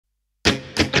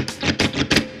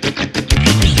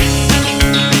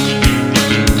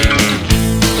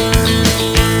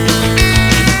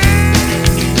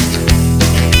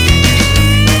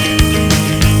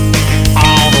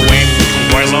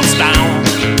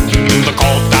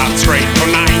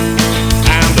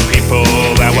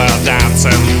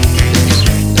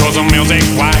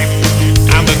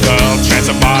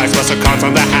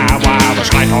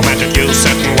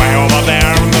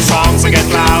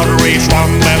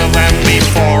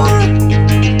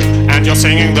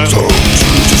singing the song.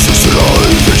 Jesus is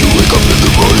alive, and you wake up in the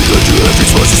morning and your head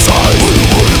is twice the size. Where you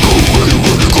wanna go, where you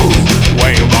wanna go?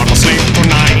 Where you gonna sleep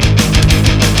tonight?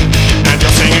 And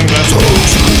you're singing the song.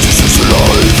 Jesus is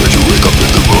alive, and you wake up in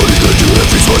the morning and your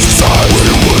head is twice the size. Where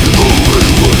you wanna go, where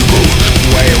you wanna go?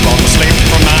 Where you gonna sleep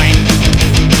tonight?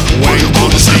 Where you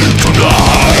gonna sleep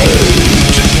tonight?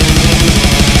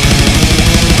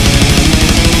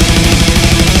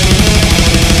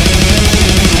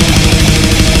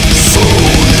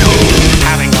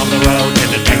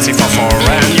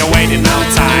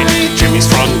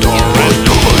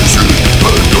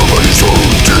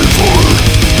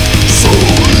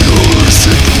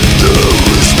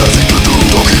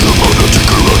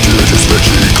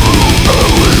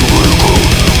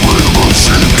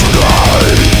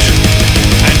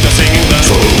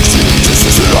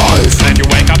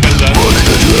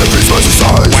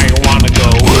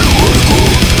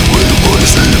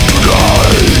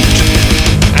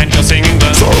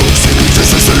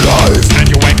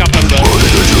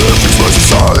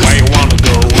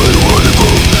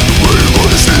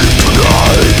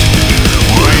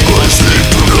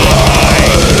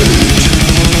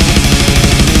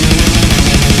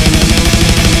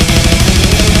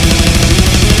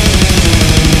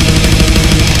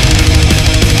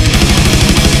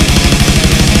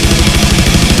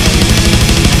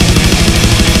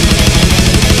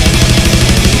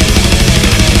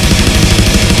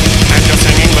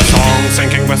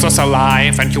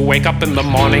 Alive, and you wake up in the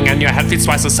morning and your head feels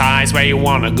twice the size. Where you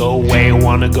wanna go, where you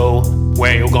wanna go?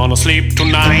 Where you gonna sleep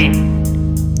tonight?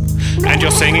 And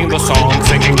you're singing the song,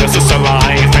 thinking this is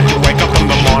alive. And you wake up in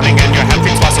the morning and your head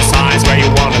feels twice the size. Where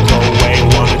you wanna go, where you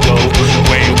wanna go?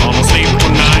 Where you gonna sleep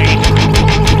tonight?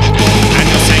 And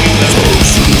you're singing the song,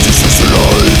 this is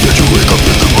alive. And you wake up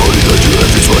in the morning and your head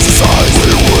feels twice the size. Where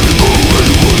you wanna go, where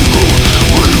you wanna go?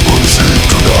 Where you gonna sleep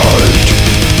tonight?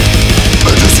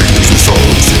 And you're singing the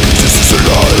song, singing this is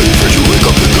alive. And you wake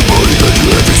up in the morning and your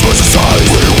head feels twice the size.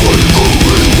 Where you wanna go,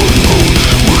 where you wanna go?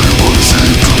 Where you gonna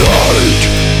sleep tonight?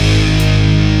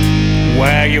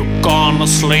 Where you gonna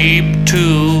sleep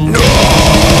tonight?